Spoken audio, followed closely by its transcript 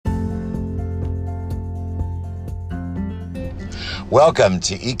Welcome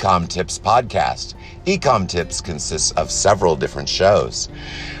to Ecom Tips Podcast. Ecom Tips consists of several different shows.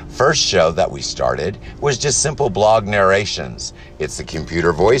 First show that we started was just simple blog narrations. It's the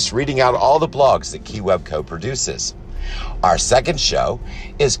computer voice reading out all the blogs that Keywebco produces. Our second show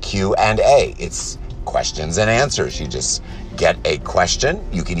is Q&A. It's questions and answers. You just get a question.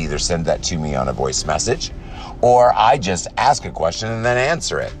 You can either send that to me on a voice message, or I just ask a question and then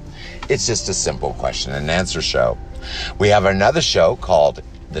answer it. It's just a simple question and answer show. We have another show called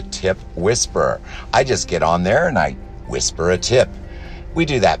The Tip Whisperer. I just get on there and I whisper a tip. We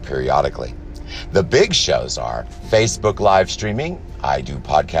do that periodically. The big shows are Facebook live streaming. I do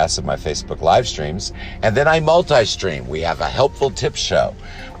podcasts of my Facebook live streams, and then I multi-stream. We have a helpful tips show.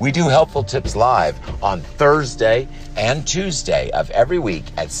 We do helpful tips live on Thursday and Tuesday of every week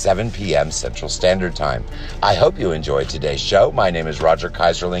at 7 p.m. Central Standard Time. I hope you enjoyed today's show. My name is Roger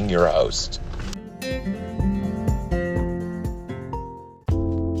Kaiserling, your host.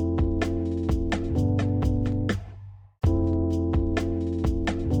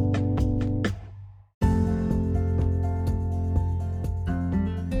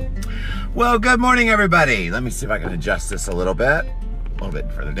 Well, good morning, everybody. Let me see if I can adjust this a little bit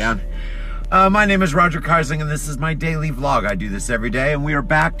further down. My name is Roger Kaiserling, and this is my daily vlog. I do this every day, and we are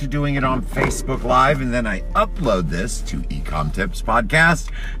back to doing it on Facebook Live, and then I upload this to Ecom Tips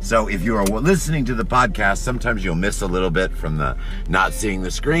Podcast. So if you are listening to the podcast, sometimes you'll miss a little bit from the not seeing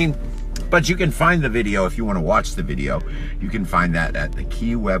the screen, but you can find the video if you want to watch the video. You can find that at the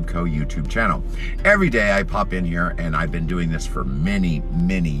Keywebco YouTube channel. Every day I pop in here, and I've been doing this for many,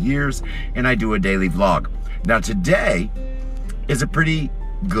 many years, and I do a daily vlog. Now today is a pretty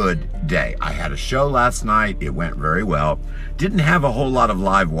good day. I had a show last night. It went very well. Didn't have a whole lot of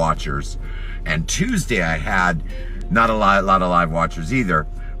live watchers. And Tuesday I had not a lot of live watchers either,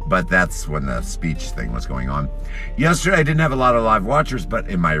 but that's when the speech thing was going on. Yesterday I didn't have a lot of live watchers, but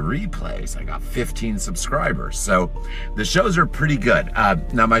in my replays I got 15 subscribers. So the shows are pretty good.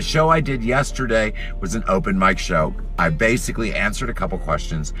 Now my show I did yesterday was an open mic show. I basically answered a couple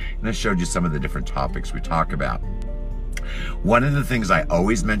questions and I showed you some of the different topics we talk about. One of the things I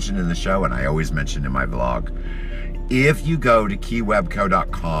always mention in the show, and I always mention in my vlog, if you go to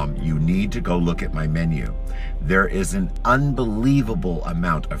keywebco.com, you need to go look at my menu. There is an unbelievable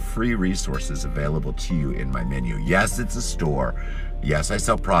amount of free resources available to you in my menu. Yes, it's a store. Yes, I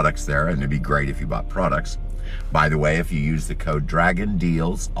sell products there, and it'd be great if you bought products. By the way, if you use the code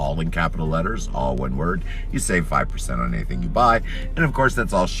DRAGONDEALS, all in capital letters, all one word, you save 5% on anything you buy. And of course,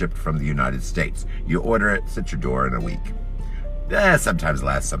 that's all shipped from the United States. You order it, it's at your door in a week. Sometimes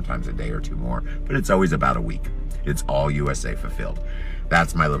less, sometimes a day or two more, but it's always about a week. It's all USA fulfilled.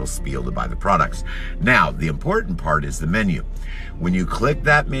 That's my little spiel to buy the products. Now, the important part is the menu. When you click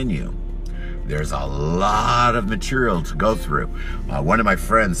that menu, there's a lot of material to go through. One of my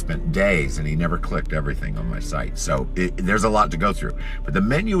friends spent days and he never clicked everything on my site. So there's a lot to go through, but the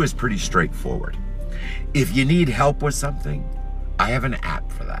menu is pretty straightforward. If you need help with something, I have an app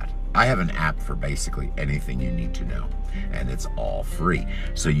for that. I have an app for basically anything you need to know, and it's all free.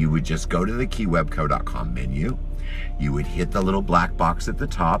 So you would just go to the keywebco.com menu. You would hit the little black box at the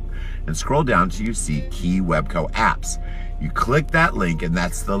top and scroll down till you see Keywebco apps. You click that link, and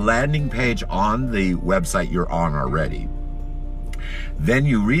that's the landing page on the website you're on already. Then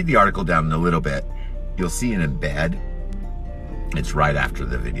you read the article down a little bit. You'll see an embed. It's right after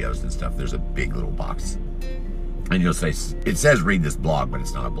the videos and stuff. There's a big little box. And you'll say, it says read this blog, but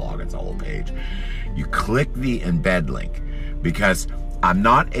it's not a blog, it's a whole page. You click the embed link because I'm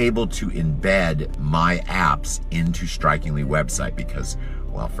not able to embed my apps into Strikingly website because,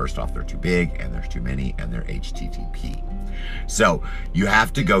 well, first off, they're too big and there's too many and they're HTTP. So you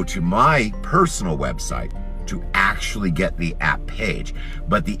have to go to my personal website to actually get the app page,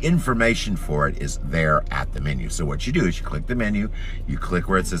 but the information for it is there at the menu. So what you do is you click the menu, you click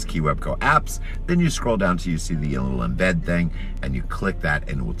where it says Keywebco apps, then you scroll down till you see the little embed thing, and you click that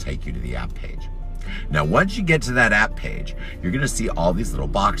and it will take you to the app page. Now, once you get to that app page, you're gonna see all these little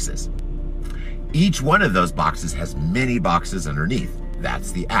boxes. Each one of those boxes has many boxes underneath.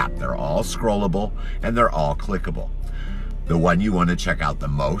 That's the app. They're all scrollable and they're all clickable. The one you want to check out the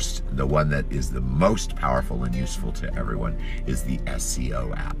most, the one that is the most powerful and useful to everyone, is the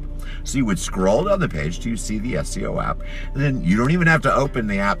SEO app. So you would scroll down the page till you see the SEO app, and then you don't even have to open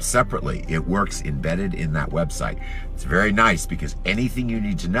the app separately. It works embedded in that website. It's very nice because anything you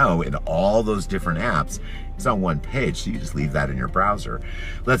need to know in all those different apps is on one page, so you just leave that in your browser.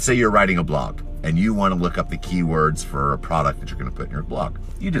 Let's say you're writing a blog. and you want to look up the keywords for a product that you're going to put in your blog.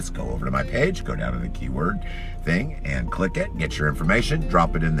 You just go over to my page, go down to the keyword thing and click it, get your information,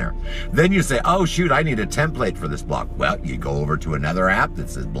 drop it in there. Then you say, oh shoot, I need a template for this blog. Well, you go over to another app that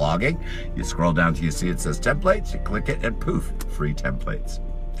says blogging, you scroll down till you see it says templates, you click it, and poof, free templates.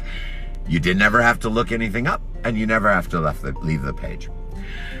 You didn't ever have to look anything up, and you never have to leave the page.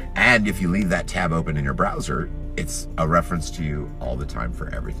 And if you leave that tab open in your browser, it's a reference to you all the time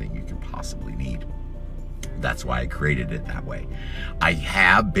for everything you can possibly need. That's why I created it that way. I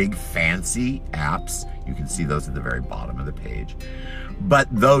have big fancy apps. You can see those at the very bottom of the page. But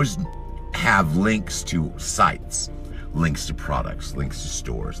those have links to sites, links to products, links to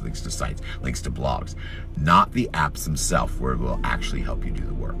stores, links to sites, links to blogs, not the apps themselves where it will actually help you do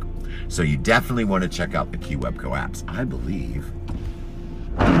the work. So you definitely want to check out the Keywebco apps. I believe,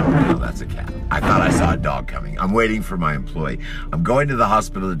 oh, that's a cat. I thought I saw a dog coming. I'm waiting for my employee. I'm going to the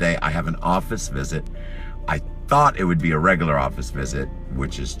hospital today. I have an office visit. I thought it would be a regular office visit,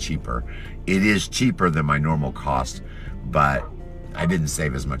 which is cheaper. It is cheaper than my normal cost, but I didn't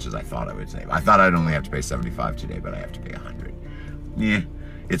save as much as I thought I would save. I thought I'd only have to pay $75 today, but I have to pay $100. Yeah,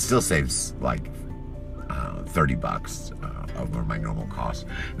 it still saves like 30 bucks over my normal cost.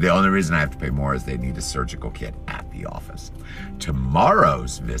 The only reason I have to pay more is they need a surgical kit at the office.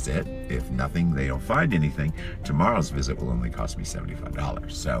 Tomorrow's visit, if nothing, they don't find anything, tomorrow's visit will only cost me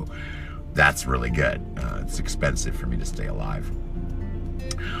 $75. So that's really good. It's expensive for me to stay alive.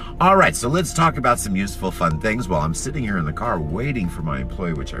 All right, so let's talk about some useful, fun things while I'm sitting here in the car waiting for my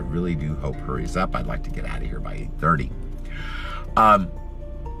employee, which I really do hope hurries up. I'd like to get out of here by 8:30.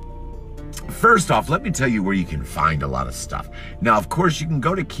 First off, let me tell you where you can find a lot of stuff. Now, of course, you can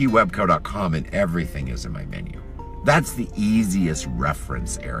go to keywebco.com and everything is in my menu. That's the easiest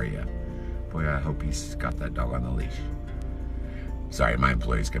reference area. Boy, I hope he's got that dog on the leash. Sorry, my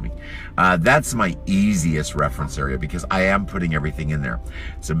employee's coming. That's my easiest reference area because I am putting everything in there.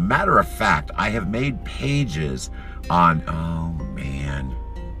 As a matter of fact, I have made pages on, oh man,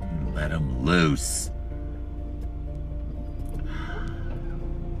 let him loose.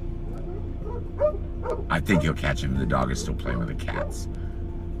 I think you'll catch him. The dog is still playing with the cats.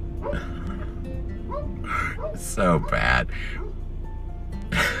 So bad.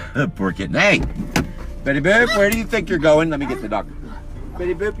 Poor kitten. Hey, Betty Boop, where do you think you're going? Let me get the dog.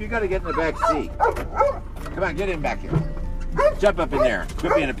 Betty Boop, you gotta get in the back seat. Come on, get in back here. Jump up in there.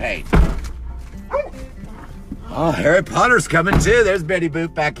 Put me in a page. Oh, Harry Potter's coming too. There's Betty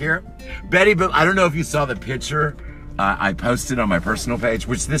Boop back here. Betty Boop, I don't know if you saw the picture I posted on my personal page,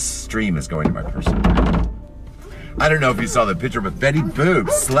 which this stream is going to my personal page. I don't know if you saw the picture, but Betty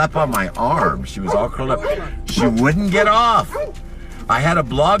Boop slept on my arm. She was all curled up. She wouldn't get off. I had a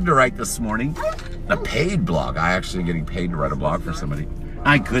blog to write this morning, a paid blog. I actually getting paid to write a blog for somebody.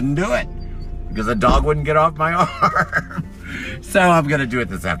 I couldn't do it because the dog wouldn't get off my arm. So I'm gonna do it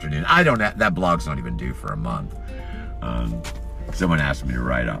this afternoon. I don't have, that blog's not even due for a month. Someone asked me to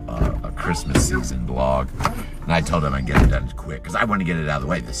write a Christmas season blog, and I told them I'd get it done quick because I want to get it out of the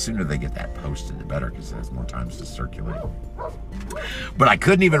way. The sooner they get that posted, the better, because it has more times to circulate. But I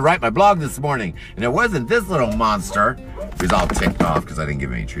couldn't even write my blog this morning, and it wasn't this little monster who's all ticked off because I didn't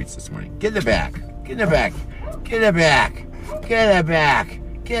give him any treats this morning. Get in the back. Get in the back. Get in the back. Get in the back.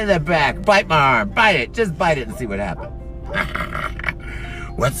 Get in the back. Bite my arm. Bite it. Just bite it and see what happens.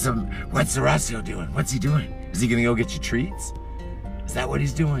 What's Horacio doing? What's he doing? Is he gonna go get you treats? Is that what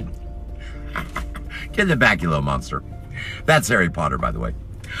he's doing? Get in the back, you little monster. That's Harry Potter, by the way.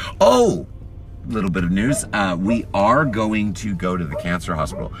 Oh, little bit of news. We are going to go to the cancer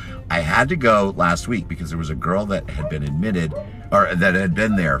hospital. I had to go last week because there was a girl that had been admitted, or that had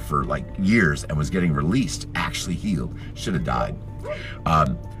been there for like years and was getting released, actually healed. Should have died.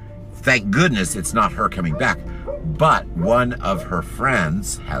 Thank goodness it's not her coming back. But one of her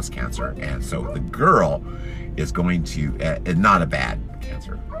friends has cancer, and so the girl is going to, not a bad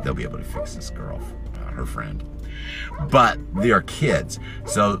cancer. They'll be able to fix this girl, her friend. But they're kids.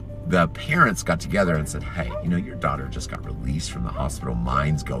 So the parents got together and said, hey, you know, your daughter just got released from the hospital.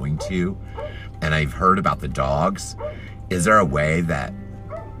 Mine's going to. And I've heard about the dogs. Is there a way that,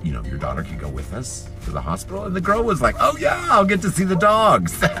 you know, your daughter could go with us to the hospital? And the girl was like, oh yeah, I'll get to see the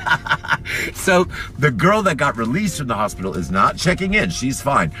dogs. So the girl that got released from the hospital is not checking in. She's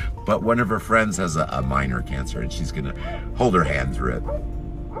fine. But one of her friends has a minor cancer, and she's gonna hold her hand through it.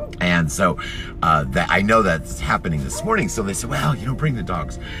 And so I know that's happening this morning. So they said, well, bring the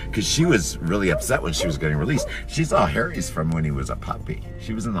dogs. Because she was really upset when she was getting released. She saw Harry's from when he was a puppy.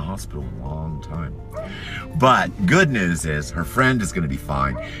 She was in the hospital a long time. But good news is her friend is going to be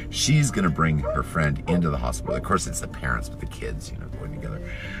fine. She's going to bring her friend into the hospital. Of course, it's the parents with the kids, going together.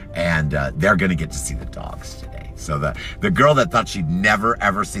 And they're going to get to see the dogs today. So the girl that thought she'd never,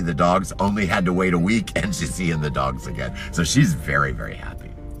 ever see the dogs only had to wait a week and she's seeing the dogs again. So she's very, very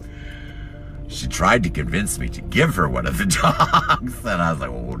happy. She tried to convince me to give her one of the dogs. And I was like,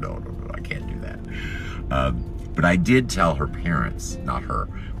 oh, no, I can't do that. But I did tell her parents, not her,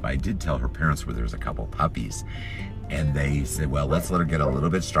 but I did tell her parents where there's a couple puppies. And they said, well, let's let her get a little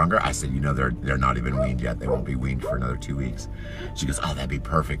bit stronger. I said, they're not even weaned yet. They won't be weaned for another 2 weeks. She goes, oh, that'd be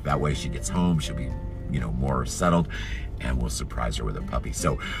perfect. That way she gets home, she'll be, more settled, and we'll surprise her with a puppy.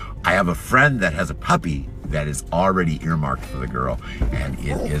 So I have a friend that has a puppy that is already earmarked for the girl, and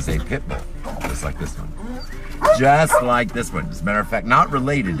it is a pit bull, just like this one. Just like this one. As a matter of fact, not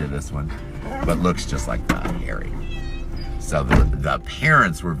related to this one, but looks just like Harry. So the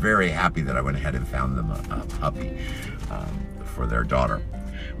parents were very happy that I went ahead and found them a puppy for their daughter.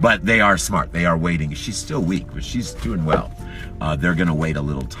 But they are smart. They are waiting. She's still weak, but she's doing well. They're going to wait a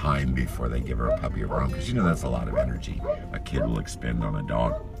little time before they give her a puppy of her own, because that's a lot of energy a kid will expend on a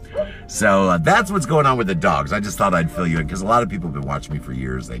dog. So that's what's going on with the dogs. I just thought I'd fill you in, because a lot of people have been watching me for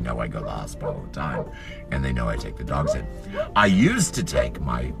years. They know I go to the hospital all the time, and they know I take the dogs in. I used to take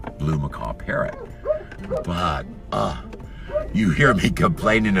my blue macaw parrot, but you hear me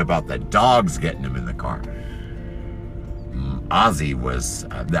complaining about the dogs getting him in the car. Ozzy was,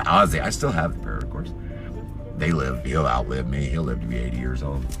 I still have the parrot, of course. They live, he'll outlive me. He'll live to be 80 years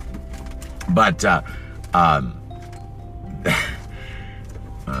old. But, let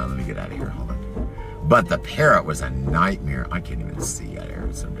me get out of here, hold on. But the parrot was a nightmare. I can't even see out here,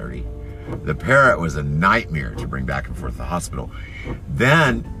 it's so dirty. The parrot was a nightmare to bring back and forth to the hospital.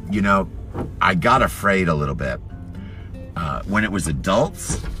 Then, I got afraid a little bit. When it was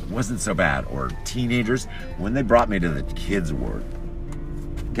adults, it wasn't so bad, or teenagers. When they brought me to the kids ward,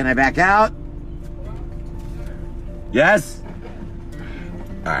 can I back out? Yes?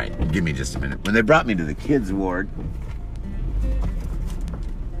 All right, give me just a minute. When they brought me to the kids ward,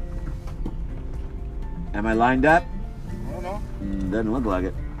 am I lined up? I don't know. Doesn't look like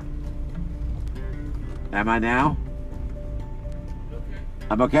it. Am I now? Okay.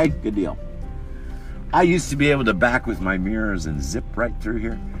 I'm okay? Good deal. I used to be able to back with my mirrors and zip right through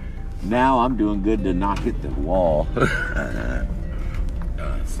here. Now I'm doing good to not hit the wall.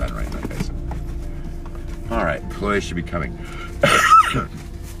 Sun right in my face. All right, employees should be coming.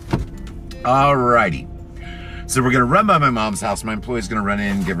 All righty. So we're gonna run by my mom's house. My employee's gonna run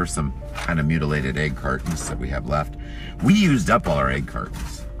in and give her some kind of mutilated egg cartons that we have left. We used up all our egg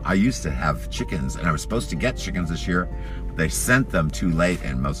cartons. I used to have chickens, and I was supposed to get chickens this year, but they sent them too late,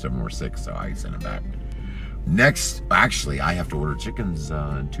 and most of them were sick, so I sent them back. Next, actually, I have to order chickens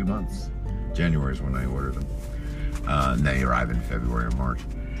in 2 months. January is when I order them. And they arrive in February or March.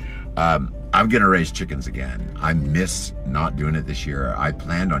 I'm gonna raise chickens again. I missed not doing it this year. I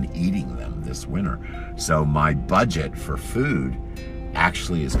planned on eating them this winter. So my budget for food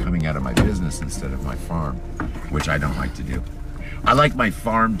actually is coming out of my business instead of my farm, which I don't like to do. I like my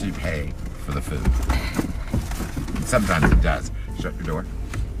farm to pay for the food. And sometimes it does. Shut your door.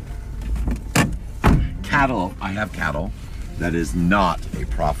 Cattle, I have cattle. That is not a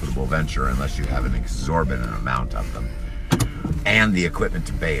profitable venture unless you have an exorbitant amount of them. And the equipment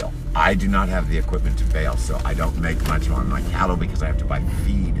to bale. I do not have the equipment to bale, so I don't make much on my cattle because I have to buy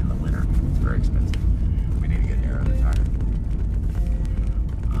feed in the winter. It's very expensive. We need to get air in the tire.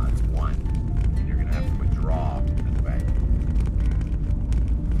 It's one. And you're gonna have to withdraw at the bank.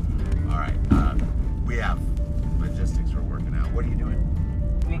 All right, we have logistics we're working out. What are you doing?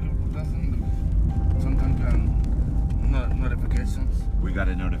 Looking for something, notifications. We got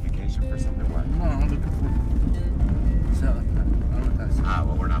a notification for something, what? No, I'm looking for selling advertising.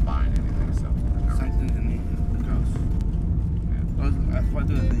 Well, we're not buying anything, so. Something you need because that's why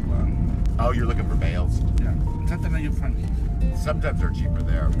do they want. Oh, you're looking for bales? Yeah, something that you find. Sometimes they're cheaper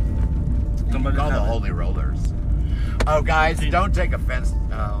there. Somebody Call the have it. holy rollers. Oh, guys, don't take offense.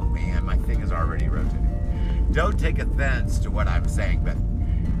 Oh, man, my thing is already rotating. Don't take offense to what I'm saying, but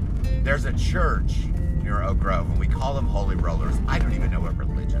there's a church near Oak Grove, and we call them holy rollers. I don't even know what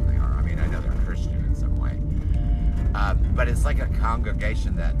religion they are. I mean, I know they're Christian in some way. But it's like a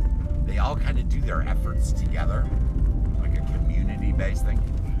congregation that they all kind of do their efforts together, like a community-based thing.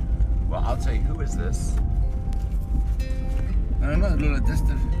 Well, I'll tell you, who is this? I don't know, look like this.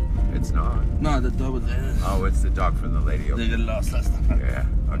 It's not. No, the dog was there. Oh, it's the dog from the lady over They get lost last time. Yeah.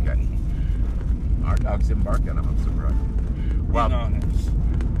 Okay. Our dog's didn't bark at him. I'm surprised. Well, No,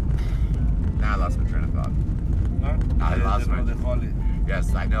 now I lost my train of thought. no. I lost my. They call it.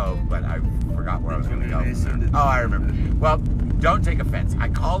 Yes, I know, but I forgot where I was going to go. Relation. Oh, I remember. Well, don't take offense. I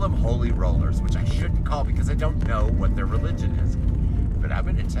call them holy rollers, which I shouldn't call because I don't know what their religion is. But I'm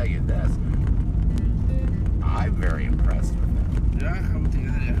going to tell you this. I'm very impressed with them. Yeah, I'm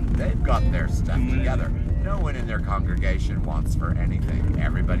thinking, yeah. They've got their stuff together. No one in their congregation wants for anything.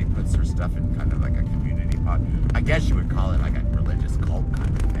 Everybody puts their stuff in kind of like a community pot. I guess you would call it like a religious cult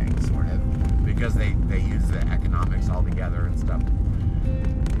kind of thing, sort of, because they use the economics all together and stuff.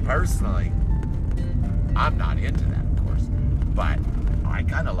 Personally, I'm not into that, of course, but I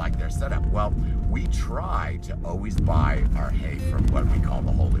kind of like their setup. Well, we try to always buy our hay from what we call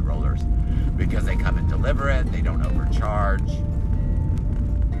the Holy Rollers because they come and deliver it. They don't overcharge.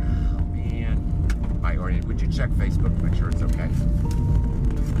 Oh man, would you check Facebook to make sure it's okay?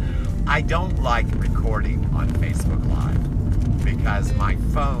 I don't like recording on Facebook Live because my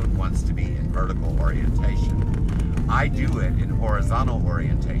phone wants to be in vertical orientation. I do it in horizontal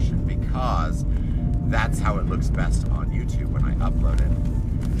orientation because that's how it looks best on YouTube when I upload it.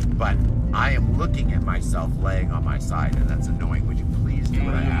 But I am looking at myself laying on my side, and that's annoying. Would you please do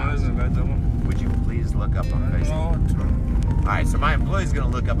what I asked? Would you please look up on Facebook? All right, so my employee's going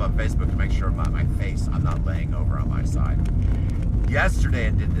to look up on Facebook to make sure my face, I'm not laying over on my side. Yesterday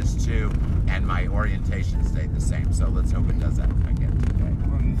it did this too, and my orientation stayed the same. So let's hope it does that again today.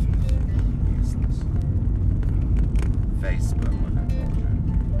 Useless. Facebook, what I told you.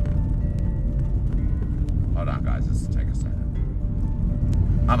 Hold on, guys. This will take a second.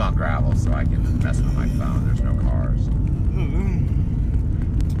 I'm on gravel, so I can mess with my phone. There's no cars.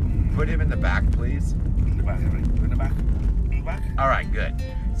 Put him in the back, please. In the back, in the back. In the back. All right, good.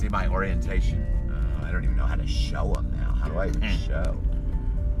 See my orientation? I don't even know how to show them now. How do I even show?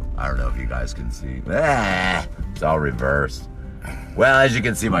 I don't know if you guys can see. It's all reversed. Well, as you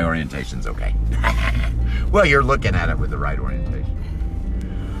can see, my orientation's okay. Well, you're looking at it with the right orientation.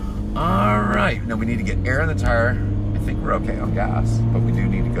 All right. Now we need to get air in the tire. I think we're okay on gas, but we do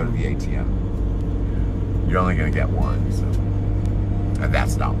need to go to the ATM. You're only going to get one, so. And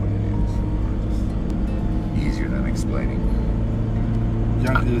that's not what it is. Just easier than explaining.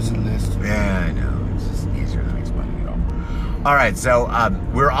 Yeah, I know. It's just easier than explaining it all. All right, so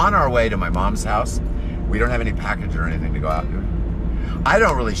we're on our way to my mom's house. We don't have any package or anything to go out to. I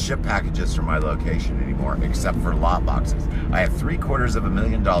don't really ship packages from my location anymore, except for lot boxes. I have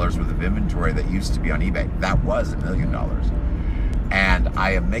 $750,000 worth of inventory that used to be on eBay. That was $1 million. And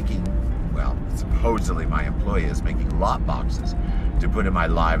I am making, well, supposedly my employee is making lot boxes to put in my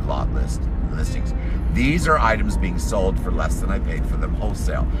live lot listings. These are items being sold for less than I paid for them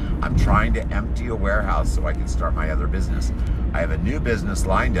wholesale. I'm trying to empty a warehouse so I can start my other business. I have a new business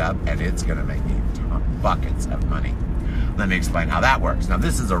lined up and it's gonna make me buckets of money. Let me explain how that works. Now,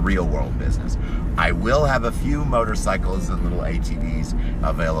 this is a real world business. I will have a few motorcycles and little ATVs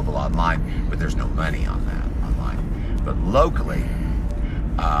available online, but there's no money on that online. But locally,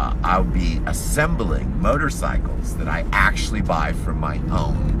 I'll be assembling motorcycles that I actually buy from my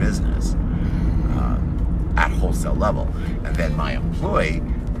own business at wholesale level. And then my employee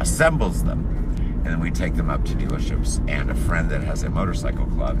assembles them. And then we take them up to dealerships. And a friend that has a motorcycle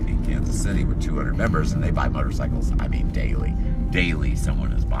club in Kansas City with 200 members, and they buy motorcycles, I mean daily. Daily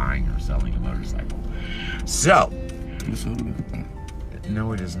someone is buying or selling a motorcycle. So,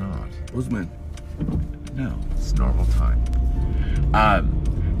 no it is not. Usman. No, it's normal time.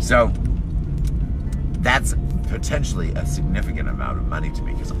 So, that's potentially a significant amount of money to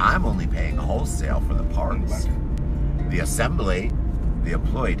me because I'm only paying wholesale for the parts. The assembly, the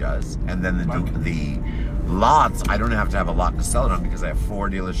employee does, and then the lots, I don't have to have a lot to sell it on because I have 4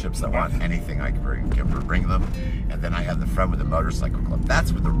 dealerships that want anything I can bring them, and then I have the friend with the motorcycle club.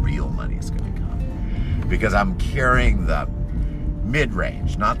 That's where the real money is going to come because I'm carrying the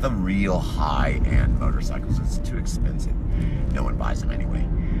mid-range, not the real high-end motorcycles. It's too expensive. No one buys them anyway.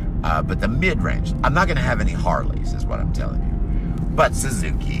 But the mid-range, I'm not going to have any Harleys, is what I'm telling you. But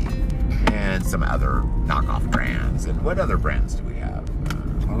Suzuki and some other knockoff brands. And what other brands do we have?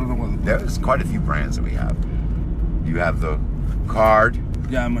 I don't know what. There's quite a few brands that we have. You have the card.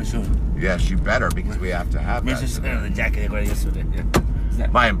 Yeah, I'm sure. Yes, you better because we have to have that. The jacket I got yesterday. Yeah.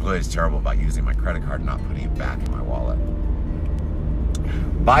 My employee is terrible about using my credit card and not putting it back in my wallet.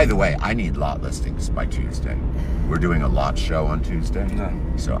 By the way, I need lot listings by Tuesday. We're doing a lot show on Tuesday,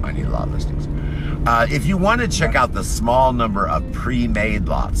 so I need lot listings. If you want to check out the small number of pre-made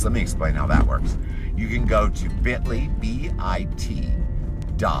lots, let me explain how that works. You can go to bit.ly, bit.ly/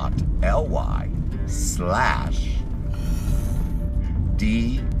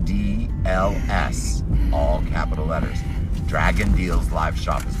 DDLS, all capital letters. Dragon Deals Live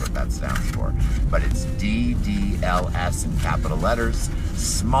Shop is what that stands for. But it's DDLS in capital letters,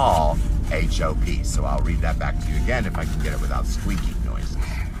 small HOP. So I'll read that back to you again if I can get it without squeaking noises.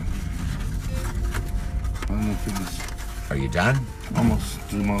 I'm finished. Are you done? Almost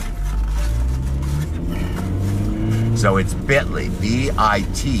 3 more. So it's bit.ly,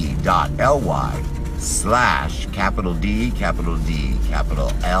 bit.ly/capital D, capital D,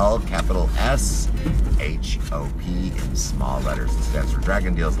 capital L, capital S, HOP in small letters. It stands for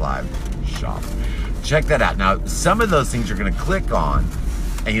Dragon Deals Live Shop. Check that out. Now, some of those things you're going to click on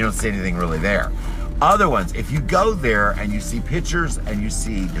and you don't see anything really there. Other ones, if you go there and you see pictures and you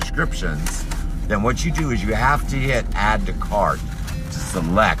see descriptions, then what you do is you have to hit add to cart to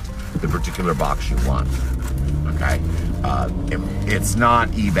select the particular box you want. Okay? It's not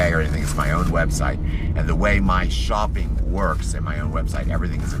eBay or anything, it's my own website. And the way my shopping works in my own website,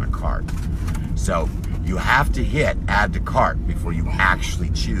 everything is in a cart. So you have to hit add to cart before you actually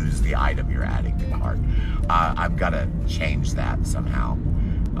choose the item you're adding to cart. I've got to change that somehow.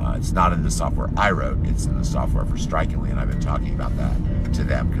 It's not in the software I wrote, it's in the software for Strikingly, and I've been talking about that to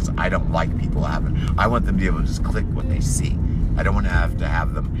them because I don't like people having, I want them to be able to just click what they see. I don't want to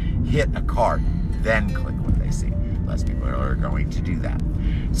have them hit a cart, then click what they see. Less people are going to do that.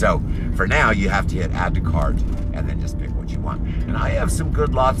 So for now, you have to hit add to cart and then just pick what you want. And I have some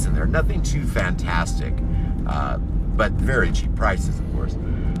good lots in there, nothing too fantastic, but very cheap prices, of course.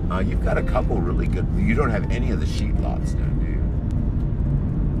 You've got a couple really good, you don't have any of the sheet lots now, do you?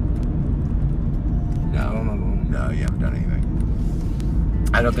 No, you haven't done anything.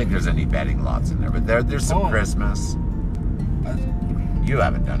 I don't think there's any bedding lots in there, but there's some Christmas. You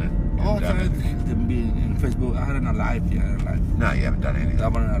haven't done it. I tried to be in Facebook. I hadn't live. Yeah, live. No, you haven't done anything. I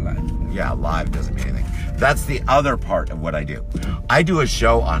wasn't live. Yeah, live doesn't mean anything. That's the other part of what I do. I do a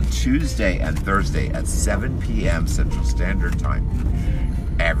show on Tuesday and Thursday at 7 p.m. Central Standard Time.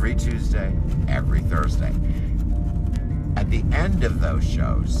 Every Tuesday, every Thursday. At the end of those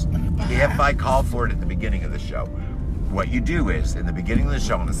shows, if I call for it at the beginning of the show, what you do is, in the beginning of the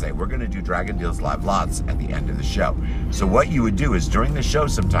show, I'm going to say, we're going to do Dragon Deals Live Lots at the end of the show. So what you would do is, during the show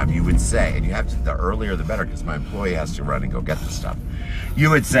sometime, you would say, and you have to, the earlier the better, because my employee has to run and go get the stuff. You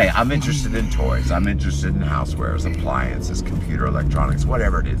would say, I'm interested in toys, I'm interested in housewares, appliances, computer electronics,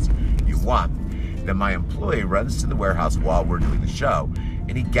 whatever it is you want. Then my employee runs to the warehouse while we're doing the show,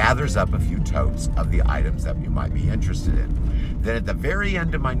 and he gathers up a few totes of the items that you might be interested in. Then at the very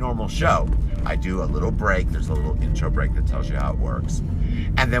end of my normal show, I do a little break. There's a little intro break that tells you how it works.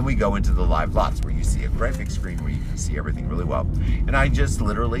 And then we go into the live lots where you see a great big screen where you can see everything really well. And I just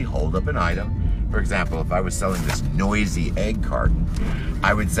literally hold up an item. For example, if I was selling this noisy egg carton,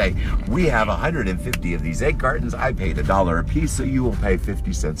 I would say, we have 150 of these egg cartons. I paid $1 a piece, so you will pay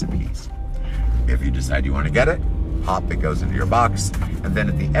 50 cents a piece. If you decide you want to get it, hop, it goes into your box. And then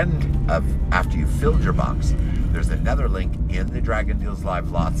at the end of, after you've filled your box, there's another link in the Dragon Deals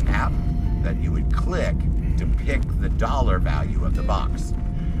Live Lots app that you would click to pick the dollar value of the box.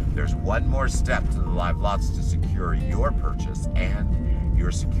 There's one more step to the Live Lots to secure your purchase and your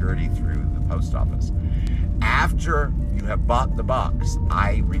security through the post office. After you have bought the box,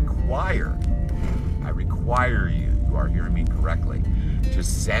 I require you, you are hearing me correctly, to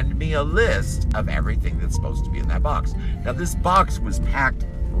send me a list of everything that's supposed to be in that box. Now, this box was packed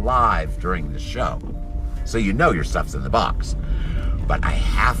live during the show, so you know your stuff's in the box. But I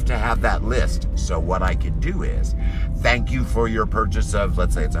have to have that list, so what I can do is, thank you for your purchase of,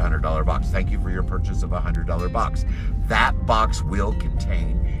 let's say it's a $100 box, thank you for your purchase of a $100 box. That box will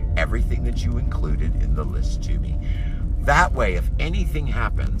contain everything that you included in the list to me. That way, if anything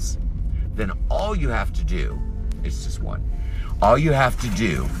happens, then all you have to do, it's just one, all you have to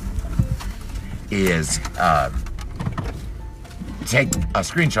do is take a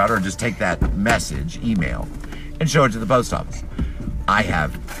screenshot or just take that message, email, and show it to the post office. I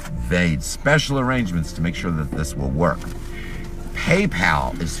have made special arrangements to make sure that this will work.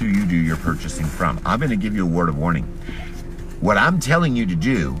 PayPal is who you do your purchasing from. I'm going to give you a word of warning. What I'm telling you to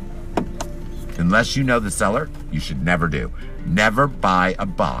do, unless you know the seller, you should never do. Never buy a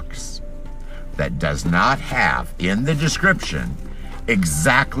box that does not have in the description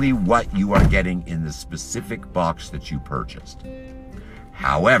exactly what you are getting in the specific box that you purchased.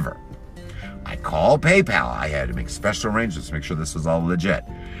 However, I called PayPal. I had to make special arrangements to make sure this was all legit.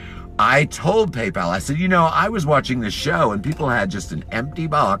 I told PayPal, I said, you know, I was watching this show and people had just an empty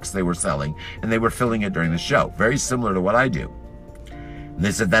box they were selling and they were filling it during the show. Very similar to what I do. And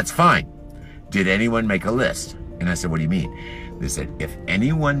they said, that's fine. Did anyone make a list? And I said, what do you mean? They said, if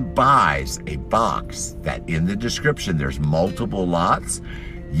anyone buys a box that in the description there's multiple lots,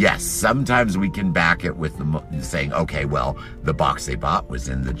 yes, sometimes we can back it with saying, okay, well, the box they bought was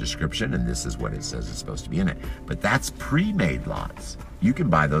in the description and this is what it says is supposed to be in it. But that's pre-made lots. You can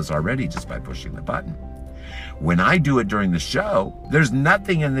buy those already just by pushing the button. When I do it during the show, there's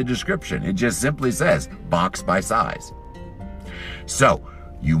nothing in the description. It just simply says box by size. So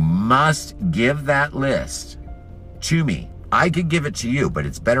you must give that list to me. I could give it to you, but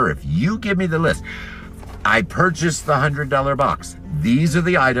it's better if you give me the list. I purchased the $100 box. These are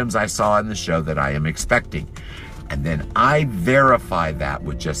the items I saw in the show that I am expecting. And then I verify that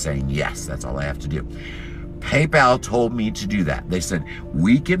with just saying, yes, that's all I have to do. PayPal told me to do that. They said,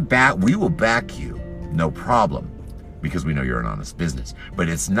 we will back you, no problem, because we know you're an honest business. But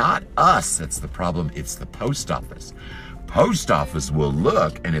it's not us that's the problem, it's the post office. Post office will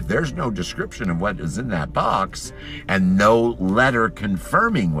look, and if there's no description of what is in that box and no letter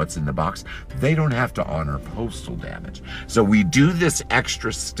confirming what's in the box, they don't have to honor postal damage. So we do this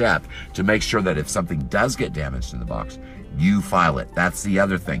extra step to make sure that if something does get damaged in the box, you file it. That's the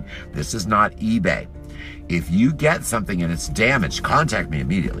other thing. This is not eBay. If you get something and it's damaged, contact me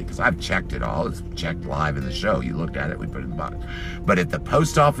immediately, because I've checked it all. It's checked live in the show. You looked at it, we put it in the box. But if the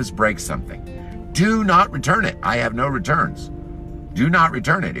post office breaks something, do not return it. I have no returns. Do not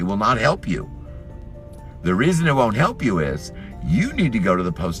return it. It will not help you. The reason it won't help you is you need to go to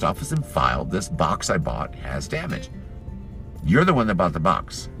the post office and file, this box I bought has damage. You're the one that bought the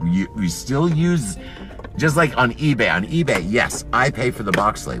box. We still use, just like on eBay. On eBay, yes, I pay for the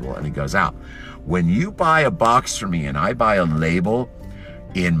box label and it goes out. When you buy a box from me and I buy a label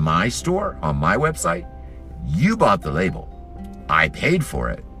in my store, on my website, you bought the label. I paid for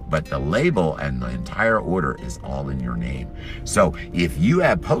it, but the label and the entire order is all in your name. So if you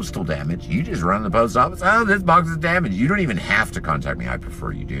have postal damage, you just run to the post office, oh, this box is damaged. You don't even have to contact me. I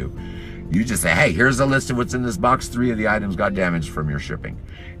prefer you do. You just say, hey, here's a list of what's in this box. 3 of the items got damaged from your shipping.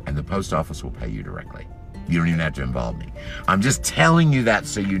 And the post office will pay you directly. You don't even have to involve me. I'm just telling you that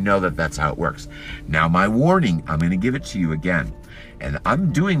so you know that that's how it works. Now, my warning, I'm going to give it to you again. And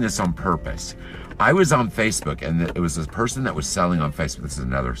I'm doing this on purpose. I was on Facebook, and it was a person that was selling on Facebook. This is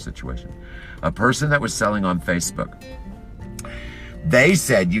another situation. A person that was selling on Facebook. They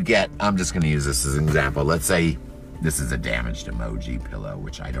said you get, I'm just going to use this as an example. Let's say this is a damaged emoji pillow,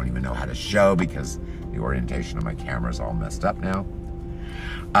 which I don't even know how to show because the orientation of my camera is all messed up now.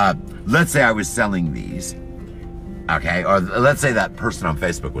 Let's say I was selling these, okay? Or let's say that person on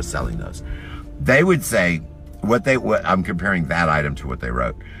Facebook was selling those. They would say, I'm comparing that item to what they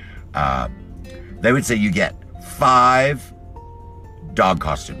wrote. They would say you get 5 dog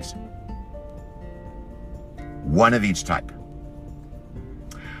costumes. 1 of each type.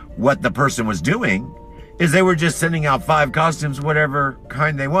 What the person was doing is they were just sending out 5 costumes, whatever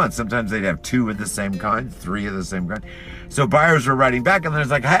kind they want. Sometimes they'd have 2 of the same kind, 3 of the same kind. So buyers were writing back and they're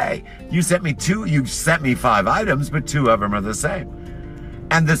like, hey, you sent me 5 items, but 2 of them are the same.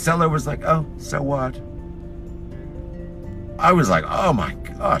 And the seller was like, oh, so what? I was like, oh my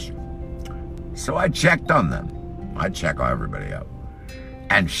gosh. So I checked on them. I check everybody out.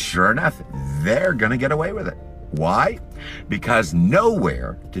 And sure enough, they're gonna get away with it. Why? Because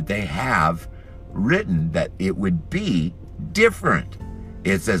nowhere did they have written that it would be different.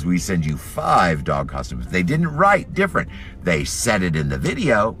 It says we send you 5 dog costumes. They didn't write different. They said it in the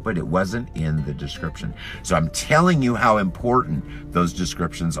video, but it wasn't in the description. So I'm telling you how important those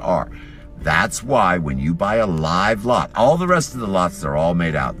descriptions are. That's why when you buy a live lot, all the rest of the lots, they're all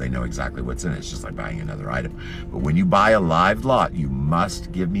made out. They know exactly what's in it. It's just like buying another item. But when you buy a live lot, you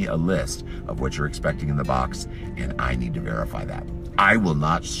must give me a list of what you're expecting in the box, and I need to verify that. I will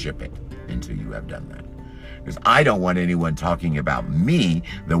not ship it until you have done that. Because I don't want anyone talking about me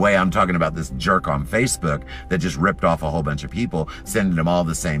the way I'm talking about this jerk on Facebook that just ripped off a whole bunch of people, sending them all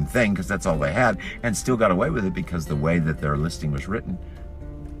the same thing because that's all they had, and still got away with it because the way that their listing was written,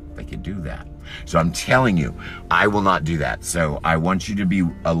 they could do that. So I'm telling you, I will not do that. So I want you to be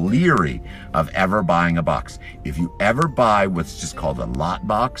leery of ever buying a box. If you ever buy what's just called a lot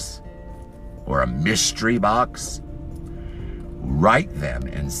box or a mystery box, write them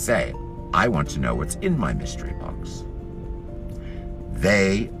and say, I want to know what's in my mystery box.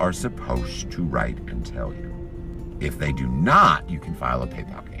 They are supposed to write and tell you. If they do not, you can file a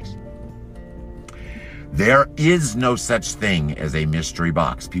PayPal case. There is no such thing as a mystery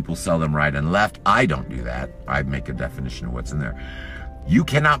box. People sell them right and left. I don't do that. I make a definition of what's in there. You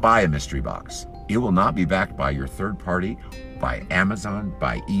cannot buy a mystery box. It will not be backed by your third party, by Amazon,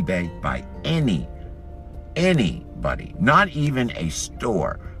 by eBay, by anybody. Not even a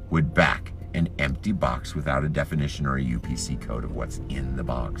store would back an empty box without a definition or a UPC code of what's in the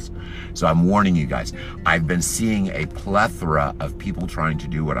box. So I'm warning you guys, I've been seeing a plethora of people trying to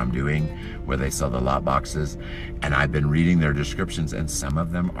do what I'm doing, where they sell the lot boxes, and I've been reading their descriptions, and some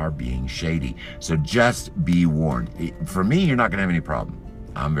of them are being shady. So just be warned. For me, you're not gonna have any problem.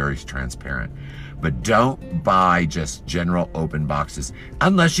 I'm very transparent. But don't buy just general open boxes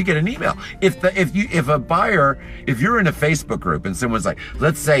unless you get an email. If a buyer, if you're in a Facebook group and someone's like,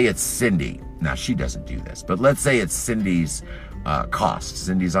 let's say it's Cindy. Now she doesn't do this, but let's say it's Cindy's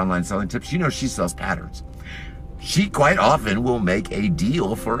Cindy's online selling tips. You know, she sells patterns. She quite often will make a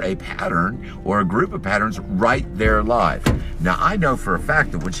deal for a pattern or a group of patterns right there live. Now I know for a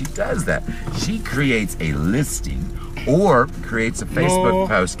fact that when she does that, she creates a listing or creates a Facebook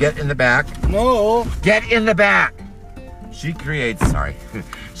post. Get in the back. No. Get in the back. She creates,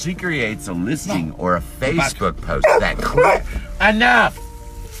 she creates a listing or a Facebook post that enough.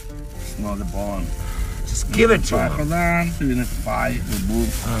 It's not the bond. Just give it to her.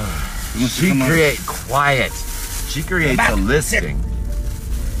 She creates a listing.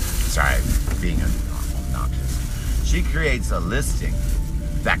 Sorry, being obnoxious. She creates a listing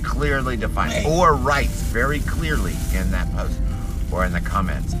that clearly defines or writes very clearly in that post or in the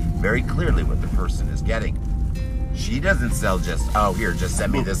comments very clearly what the person is getting. She doesn't sell just, oh, here, just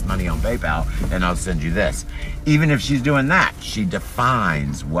send me this money on PayPal and I'll send you this. Even if she's doing that, she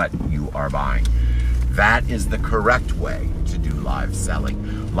defines what you are buying. That is the correct way to do live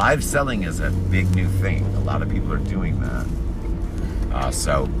selling. Live selling is a big new thing. A lot of people are doing that.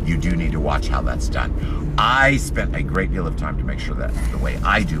 So you do need to watch how that's done. I spent a great deal of time to make sure that the way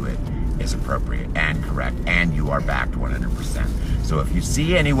I do it is appropriate and correct, and you are backed 100%. So if you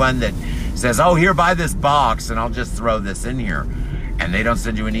see anyone that says, oh, here, buy this box and I'll just throw this in here, and they don't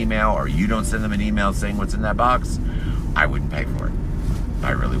send you an email or you don't send them an email saying what's in that box, I wouldn't pay for it.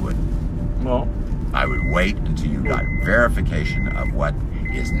 I really wouldn't. Well, I would wait until you got verification of what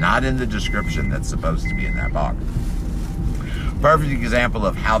is not in the description that's supposed to be in that box. Perfect example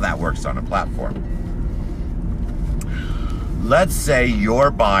of how that works on a platform. Let's say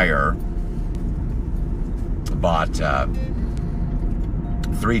your buyer bought 3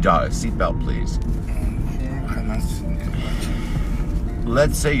 dogs. Seatbelt, please.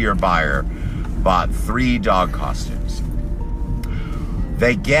 Let's say your buyer bought 3 dog costumes.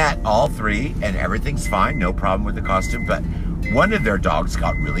 They get all 3 and everything's fine, no problem with the costume, but one of their dogs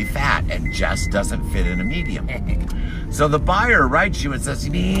got really fat and just doesn't fit in a medium. So the buyer writes you and says,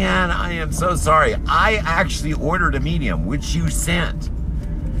 man, I am so sorry. I actually ordered a medium, which you sent,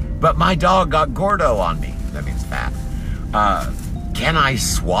 but my dog got gordo on me. That means fat. Can I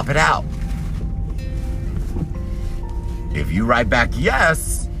swap it out? If you write back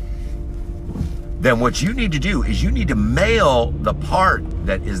yes, then what you need to do is you need to mail the part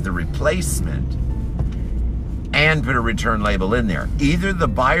that is the replacement and put a return label in there. Either the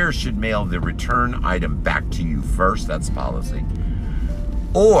buyer should mail the return item back to you first, that's policy,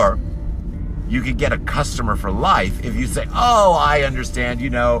 or you could get a customer for life if you say, oh, I understand, you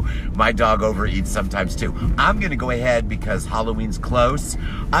know, my dog overeats sometimes too. I'm gonna go ahead, because Halloween's close,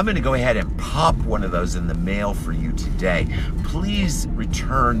 I'm gonna go ahead and pop one of those in the mail for you today. Please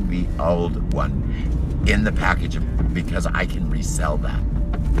return the old one in the package because I can resell that.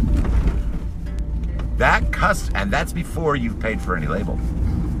 And that's before you've paid for any label.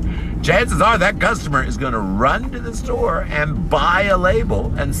 Chances are that customer is going to run to the store and buy a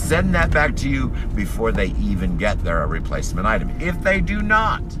label and send that back to you before they even get their replacement item. If they do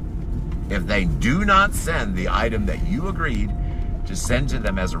not send the item that you agreed to send to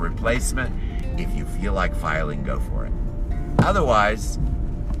them as a replacement, if you feel like filing, go for it. Otherwise,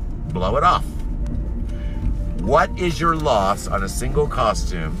 blow it off. What is your loss on a single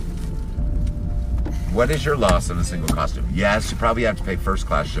costume? What is your loss on a single costume? Yes, you probably have to pay first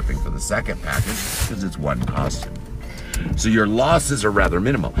class shipping for the second package because it's one costume. So your losses are rather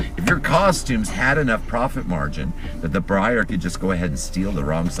minimal. If your costumes had enough profit margin that the buyer could just go ahead and steal the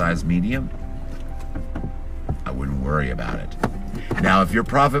wrong size medium, I wouldn't worry about it. Now, if your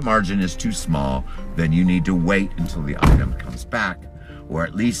profit margin is too small, then you need to wait until the item comes back, or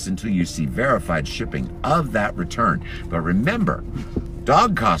at least until you see verified shipping of that return. But remember,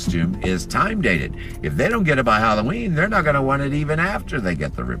 dog costume is time dated. If they don't get it by Halloween, they're not gonna want it even after they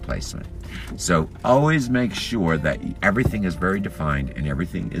get the replacement. So always make sure that everything is very defined and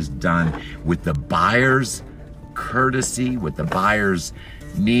everything is done with the buyer's courtesy, with the buyer's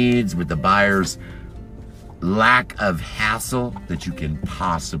needs, with the buyer's lack of hassle that you can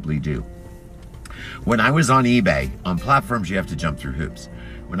possibly do. When I was on eBay, on platforms you have to jump through hoops.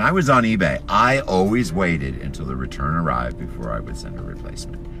 When I was on eBay, I always waited until the return arrived before I would send a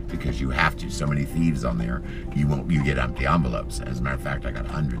replacement, because you have to. So many thieves on there, you get empty envelopes. As a matter of fact, I got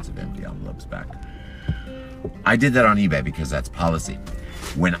hundreds of empty envelopes back. I did that on eBay because that's policy.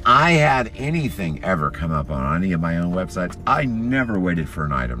 When I had anything ever come up on any of my own websites, I never waited for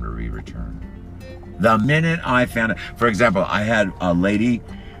an item to be returned. The minute I found it, for example, I had a lady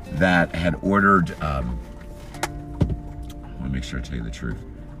that had ordered, I want to make sure I tell you the truth.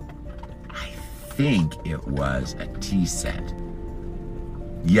 I think it was a tea set.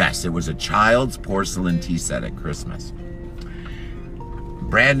 Yes, it was a child's porcelain tea set at Christmas.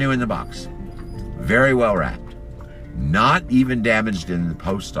 Brand new in the box. Very well wrapped. Not even damaged in the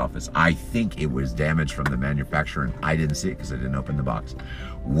post office. I think it was damaged from the manufacturer, and I didn't see it because I didn't open the box.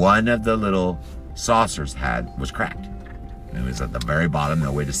 One of the little saucers was cracked. It was at the very bottom,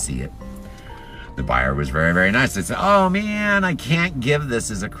 no way to see it. The buyer was very, very nice. They said, oh man, I can't give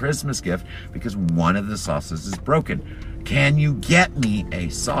this as a Christmas gift because one of the saucers is broken. Can you get me a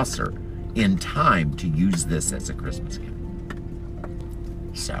saucer in time to use this as a Christmas gift?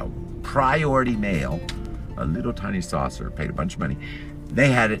 So, priority mail, a little tiny saucer, paid a bunch of money. They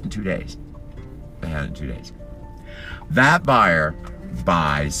had it in 2 days. They had it in 2 days. That buyer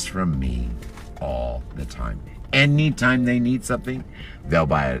buys from me all the time. Anytime they need something, they'll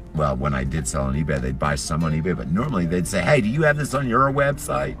buy it. Well, when I did sell on eBay, they'd buy some on eBay, but normally they'd say, hey, do you have this on your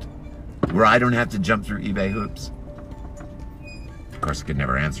website where I don't have to jump through eBay hoops? Of course, I could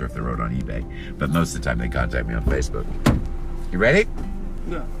never answer if they wrote on eBay, but most of the time they contact me on Facebook. You ready?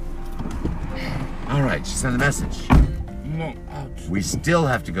 Yeah. All right, she sent a message. No, ouch. We still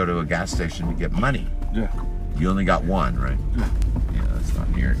have to go to a gas station to get money. Yeah. You only got one, right? Yeah. Yeah, that's not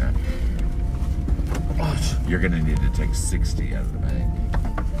near enough. Ouch. You're gonna need to take 60 out of the bank.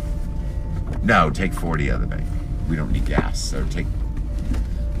 No, take 40 out of the bank. We don't need gas, so take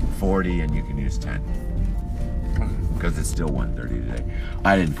 40 and you can use 10. Because it's still $130 today.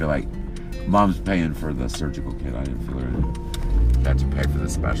 I didn't feel like, Mom's paying for the surgical kit. I didn't feel her got to pay for the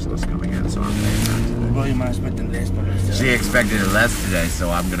specialist coming in, so I'm paying that today. Well, you might expect less, but She expected it less today, so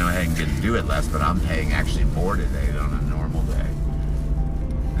I'm gonna go ahead and get to do it less, but I'm paying actually more today than on a normal day.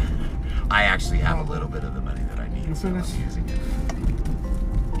 I actually have a little bit of the money that I need, so I'm using it.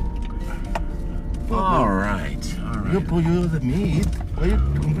 All right, all right. You put you the meat. Why are you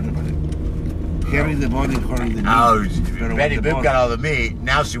complaining about it? Carry the bone and carry the meat. Oh, Betty Boop got all the meat.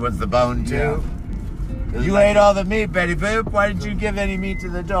 Now she wants the bone too. Yeah. You ate all the meat, Betty Boop. Why didn't you give any meat to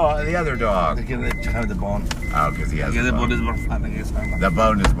the dog, the other I dog? can have the bone. Oh, because he has Yeah, the the bone bone. is more fun, I guess. The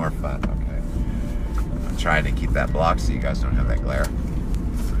bone is more fun. Okay. I'm trying to keep that blocked so you guys don't have that glare.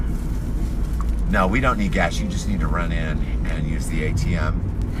 No, we don't need gas. You just need to run in and use the ATM.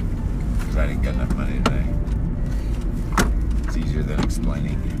 Because I didn't get enough money today. It's easier than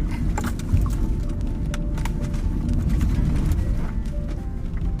explaining.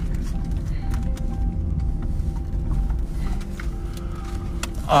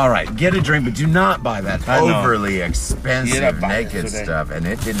 All right, get a drink, but do not buy that overly expensive naked stuff. And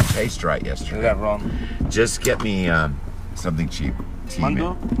it didn't taste right yesterday. You got wrong. Just get me something cheap.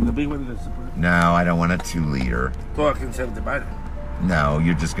 Mando? The big one is No, I don't want a 2-liter. So I can save the bite. No,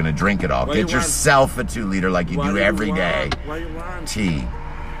 you're just gonna drink it all. What do Get you want? yourself a 2-liter like you do every day. What do you want? Tea.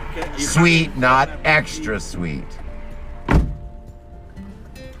 Okay, Sweet, not extra sweet.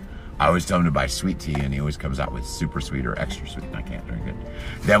 I always tell him to buy sweet tea, and he always comes out with super sweet or extra sweet, and I can't drink it.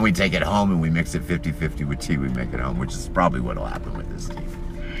 Then we take it home and we mix it 50-50 with tea. We make it home, which is probably what'll happen with this tea.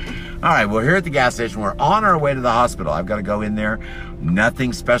 All right, well, here at the gas station, we're on our way to the hospital. I've got to go in there.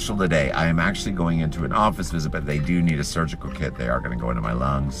 Nothing special today. I am actually going into an office visit, but they do need a surgical kit. They are going to go into my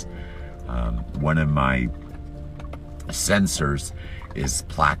lungs. One of my sensors is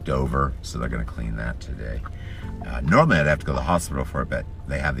plaqued over, so they're going to clean that today. Normally, I'd have to go to the hospital for it, but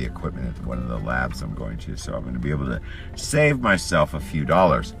they have the equipment at one of the labs I'm going to, so I'm going to be able to save myself a few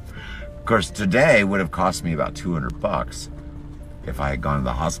dollars. Of course, today would have cost me about $200 if I had gone to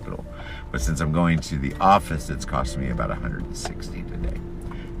the hospital. But since I'm going to the office, it's costing me about $160 today.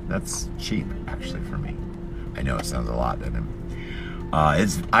 That's cheap, actually, for me. I know it sounds a lot, doesn't it?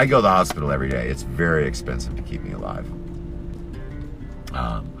 I go to the hospital every day. It's very expensive to keep me alive.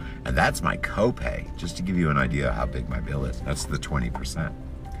 And that's my copay, just to give you an idea of how big my bill is. That's the 20%.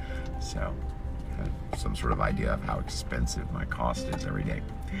 So, some sort of idea of how expensive my cost is every day.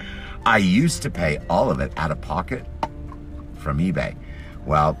 I used to pay all of it out of pocket from eBay.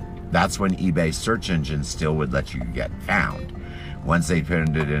 Well, that's when eBay search engine still would let you get found. Once they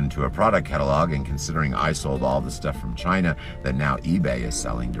turned it into a product catalog, and considering I sold all the stuff from China that now eBay is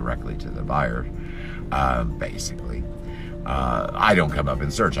selling directly to the buyer, basically, I don't come up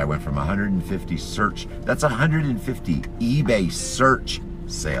in search. I went from 150 search, that's 150 eBay search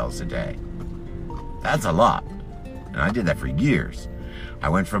sales a day. That's a lot. And I did that for years. I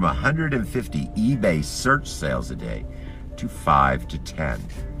went from 150 eBay search sales a day to 5 to 10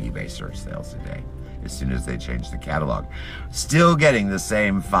 eBay search sales a day as soon as they changed the catalog. Still getting the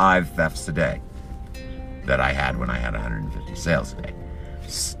same 5 thefts a day that I had when I had 150 sales a day.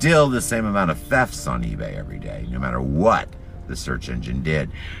 Still the same amount of thefts on eBay every day, no matter what the search engine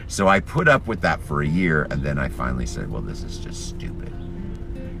did. So I put up with that for a year, and then I finally said, well, this is just stupid,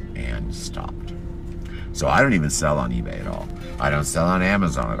 and stopped. So I don't even sell on eBay at all. I don't sell on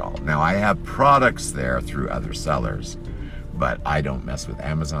Amazon at all. Now, I have products there through other sellers, but I don't mess with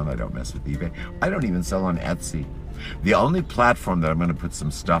Amazon. I don't mess with eBay. I don't even sell on Etsy. The only platform that I'm going to put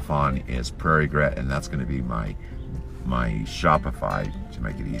some stuff on is Prairie Grit, and that's going to be my Shopify, to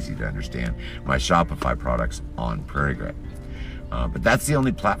make it easy to understand, my Shopify products on Prairie Grit. But that's the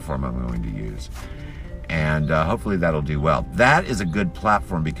only platform I'm going to use. And hopefully that'll do well. That is a good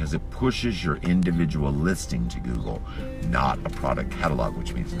platform because it pushes your individual listing to Google, not a product catalog,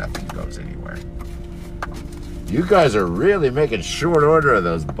 which means nothing goes anywhere. You guys are really making short order of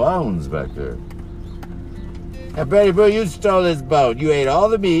those bones back there. Now, Betty Boop, you stole his bone. You ate all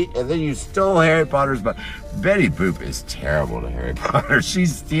the meat, and then you stole Harry Potter's bone. Betty Boop is terrible to Harry Potter. She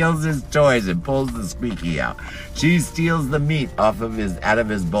steals his toys and pulls the squeaky out. She steals the meat out of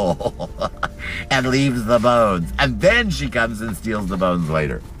his bowl and leaves the bones. And then she comes and steals the bones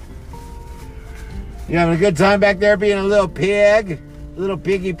later. You having a good time back there being a little pig? A little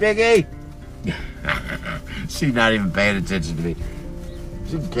piggy? She's not even paying attention to me.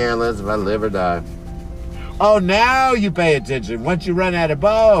 She's careless if I live or die. Oh, now you pay attention once you run out of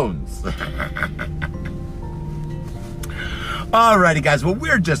bones. Alrighty, guys. Well,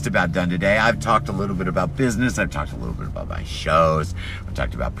 we're just about done today. I've talked a little bit about business. I've talked a little bit about my shows. I've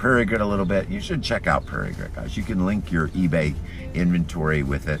talked about Prairie Grit a little bit. You should check out Prairie Grit, guys. You can link your eBay inventory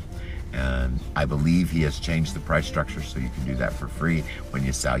with it. And I believe he has changed the price structure so you can do that for free. When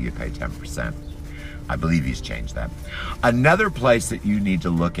you sell, you pay 10%. I believe he's changed that. Another place that you need to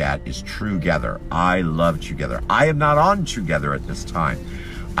look at is Trugether. I love Trugether. I am not on Trugether at this time.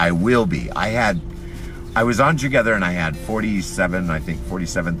 I will be. I was on Trugether and I had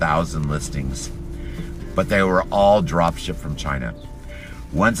 47,000 listings, but they were all drop shipped from China.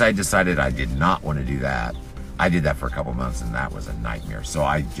 Once I decided I did not want to do that, I did that for a couple months and that was a nightmare. So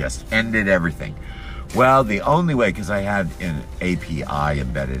I just ended everything. Well, the only way, because I had an API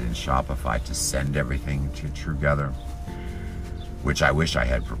embedded in Shopify to send everything to Trugether, which I wish I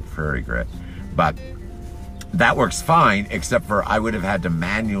had for Prairie Grit, but that works fine, except for I would have had to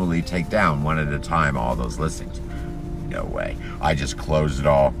manually take down one at a time all those listings. No way. I just close it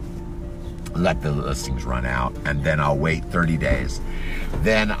all, let the listings run out, and then I'll wait 30 days.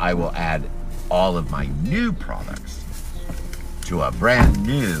 Then I will add all of my new products to a brand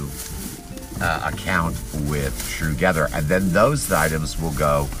new account with Trugether, and then those items will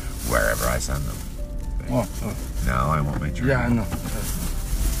go wherever I send them. No, I won't make sure. Yeah, I know.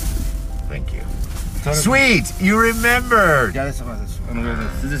 Thank you. Sweet, you remembered. Yeah, this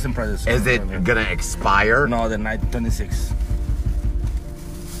is in price. Is it gonna expire? No, the night 26.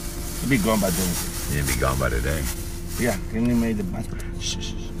 It'll be gone by 26. It'll be gone by today. Yeah, can you make the mashed potatoes?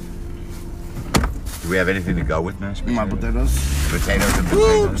 Shh. Do we have anything to go with mashed potatoes? My potatoes. Potatoes and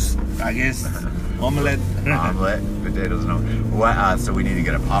potatoes. Oops, I guess. Omelette. Omelette, potatoes and omelette. What? So we need to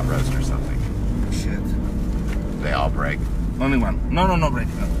get a pot roast or something. Shit. They all break. Only one. No break.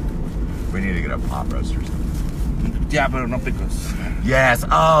 No. We need to get a pot roast or something. Yeah, but no pickles. Yes.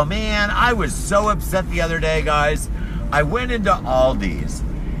 Oh man, I was so upset the other day, guys. I went into Aldi's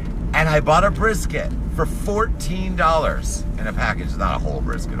and I bought a brisket for $14 in a package. Not a whole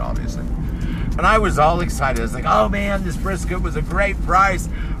brisket, obviously. And I was all excited. I was like, oh man, this brisket was a great price.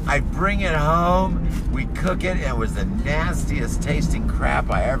 I bring it home, we cook it, and it was the nastiest tasting crap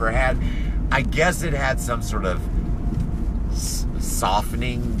I ever had. I guess it had some sort of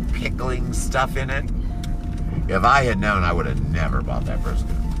softening, pickling stuff in it. If I had known, I would have never bought that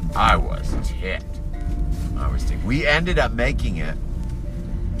brisket. I was ticked. We ended up making it,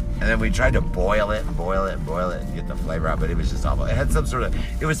 and then we tried to boil it and get the flavor out, but it was just awful. It had some sort of,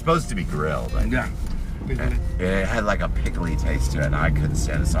 it was supposed to be grilled. Yeah. It had like a pickly taste to it, and I couldn't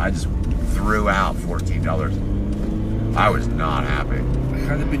stand it, so I just threw out $14. I was not happy. I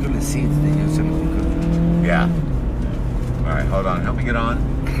had the pickle seeds they use in the pickle. Yeah. All right, hold on. Help me get on.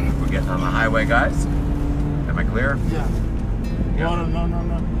 We're getting on the highway, guys. Am I clear? Yeah. No, no, no,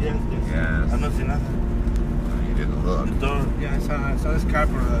 no. Yes, yes. Yes. I'm not seeing nothing. You didn't look. The door, yeah, I saw this car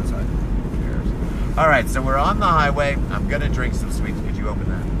from the other side. All right, so we're on the highway. I'm gonna drink some sweet. Could you open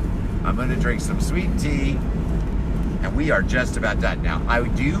that? I'm gonna drink some sweet tea, and we are just about done. Now, I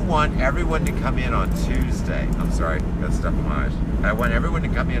do want everyone to come in on Tuesday. I'm sorry, got stuff in my eyes. I want everyone to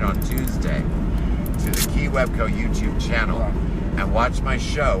come in on Tuesday to the Keywebco YouTube channel and watch my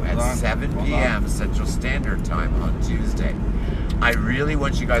show at 7 p.m. Central Standard Time on Tuesday. I really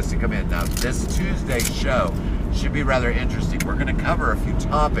want you guys to come in. Now, this Tuesday show should be rather interesting. We're going to cover a few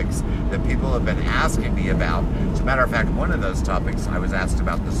topics that people have been asking me about. As a matter of fact, one of those topics I was asked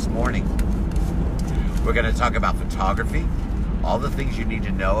about this morning. We're going to talk about photography, all the things you need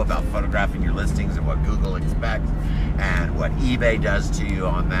to know about photographing your listings and what Google expects and what eBay does to you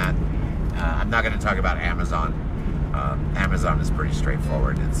on that. I'm not going to talk about Amazon. Amazon is pretty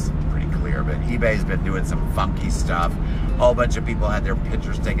straightforward. It's pretty clear, but eBay's been doing some funky stuff. A whole bunch of people had their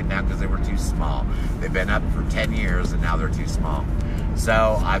pictures taken down because they were too small. They've been up for 10 years and now they're too small.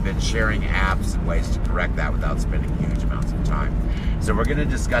 So I've been sharing apps and ways to correct that without spending huge amounts of time. So we're going to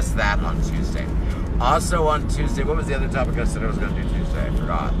discuss that on Tuesday. Also on Tuesday, what was the other topic I said I was going to do Tuesday? I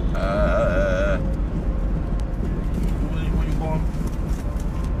forgot. Where you going?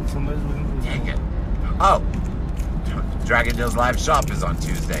 Somebody's looking for you. Dang it. Oh, Dragon Deals Live Shop is on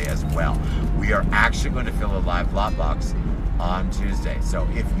Tuesday as well. We are actually going to fill a live lot box on Tuesday. So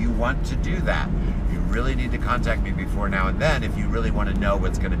if you want to do that, you really need to contact me before now and then if you really want to know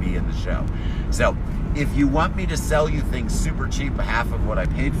what's going to be in the show. So if you want me to sell you things super cheap, half of what I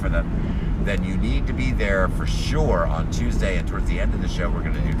paid for them, then you need to be there for sure on Tuesday, and towards the end of the show we're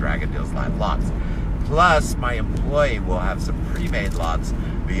going to do Dragon Deals Live lots. Plus my employee will have some pre-made lots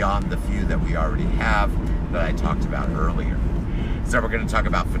beyond the few that we already have that I talked about earlier. So we're going to talk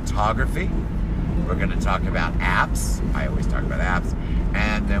about photography, we're going to talk about apps, I always talk about apps,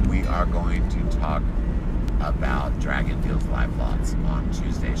 and then we are going to talk about Dragon Deals Live lots on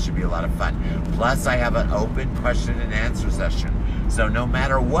Tuesday. It should be a lot of fun. Plus I have an open question and answer session. So no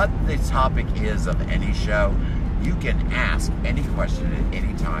matter what the topic is of any show, you can ask any question at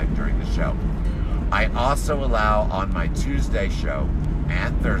any time during the show. I also allow on my Tuesday show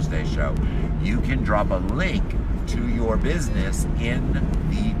and Thursday show, you can drop a link to your business in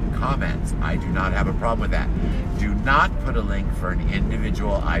the comments. I do not have a problem with that. Do not put a link for an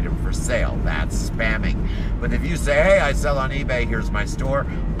individual item for sale. That's spamming. But if you say, hey, I sell on eBay, here's my store,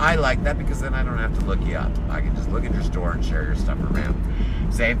 I like that because then I don't have to look you up. I can just look at your store and share your stuff around.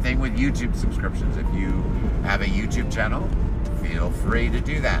 Same thing with YouTube subscriptions. If you have a YouTube channel, feel free to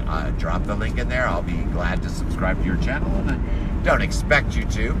do that. Drop the link in there. I'll be glad to subscribe to your channel. And I don't expect you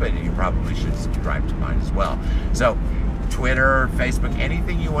to, but you probably should subscribe to mine as well. So Twitter, Facebook,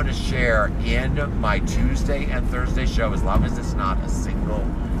 anything you want to share in my Tuesday and Thursday show, as long as it's not a single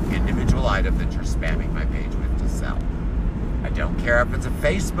individual item that you're spamming my page with to sell. I don't care if it's a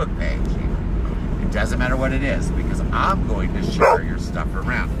Facebook page. It doesn't matter what it is, because I'm going to share your stuff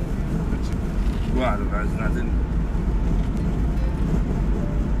around. Well, there's nothing.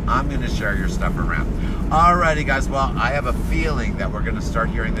 I'm going to share your stuff around. Alrighty, guys. Well, I have a feeling that we're going to start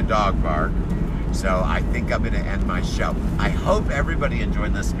hearing the dog bark. So I think I'm going to end my show. I hope everybody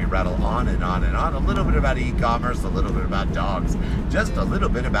enjoyed listening to me rattle on and on and on. A little bit about e-commerce, a little bit about dogs, just a little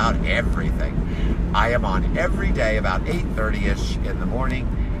bit about everything. I am on every day about 8:30ish in the morning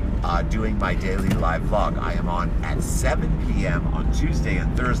doing my daily live vlog. I am on at 7 p.m. on Tuesday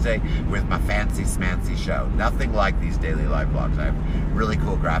and Thursday with my fancy smancy show. Nothing like these daily live vlogs. I have really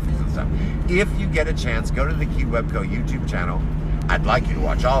cool graphics and stuff. If you get a chance, go to the Keywebco YouTube channel. I'd like you to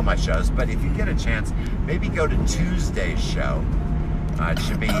watch all my shows, but if you get a chance, maybe go to Tuesday's show. It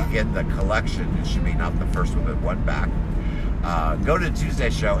should be in the collection. It should be not the first one, but one back. Go to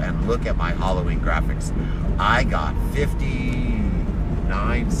Tuesday's show and look at my Halloween graphics. I got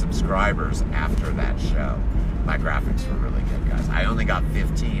 59 subscribers after that show. My graphics were really good, guys. I only got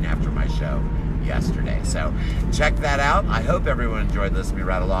 15 after my show yesterday. So check that out. I hope everyone enjoyed listening to me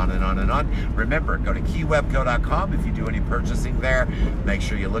rattle on and on and on. Remember, go to keywebco.com if you do any purchasing there. Make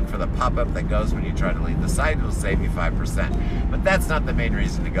sure you look for the pop-up that goes when you try to leave the site. It'll save you 5%. But that's not the main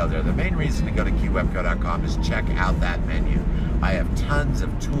reason to go there. The main reason to go to keywebco.com is check out that menu. I have tons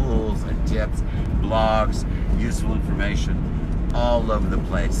of tools and tips, blogs, useful information all over the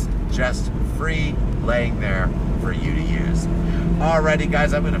place. Just free, laying there for you to use. Alrighty,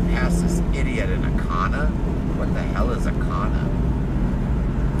 guys, I'm going to pass this idiot in a Kana. What the hell is a Kana?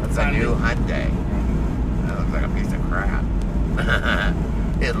 That's a new Hyundai. That looks like a piece of crap.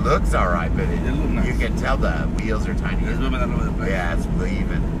 It looks alright, but nice. You can tell the wheels are tiny. It's moving all over the place. Yeah, it's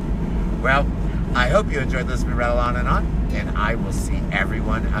leaving. Well, I hope you enjoyed listening to me rattle on, and I will see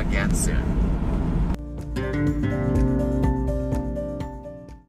everyone again soon.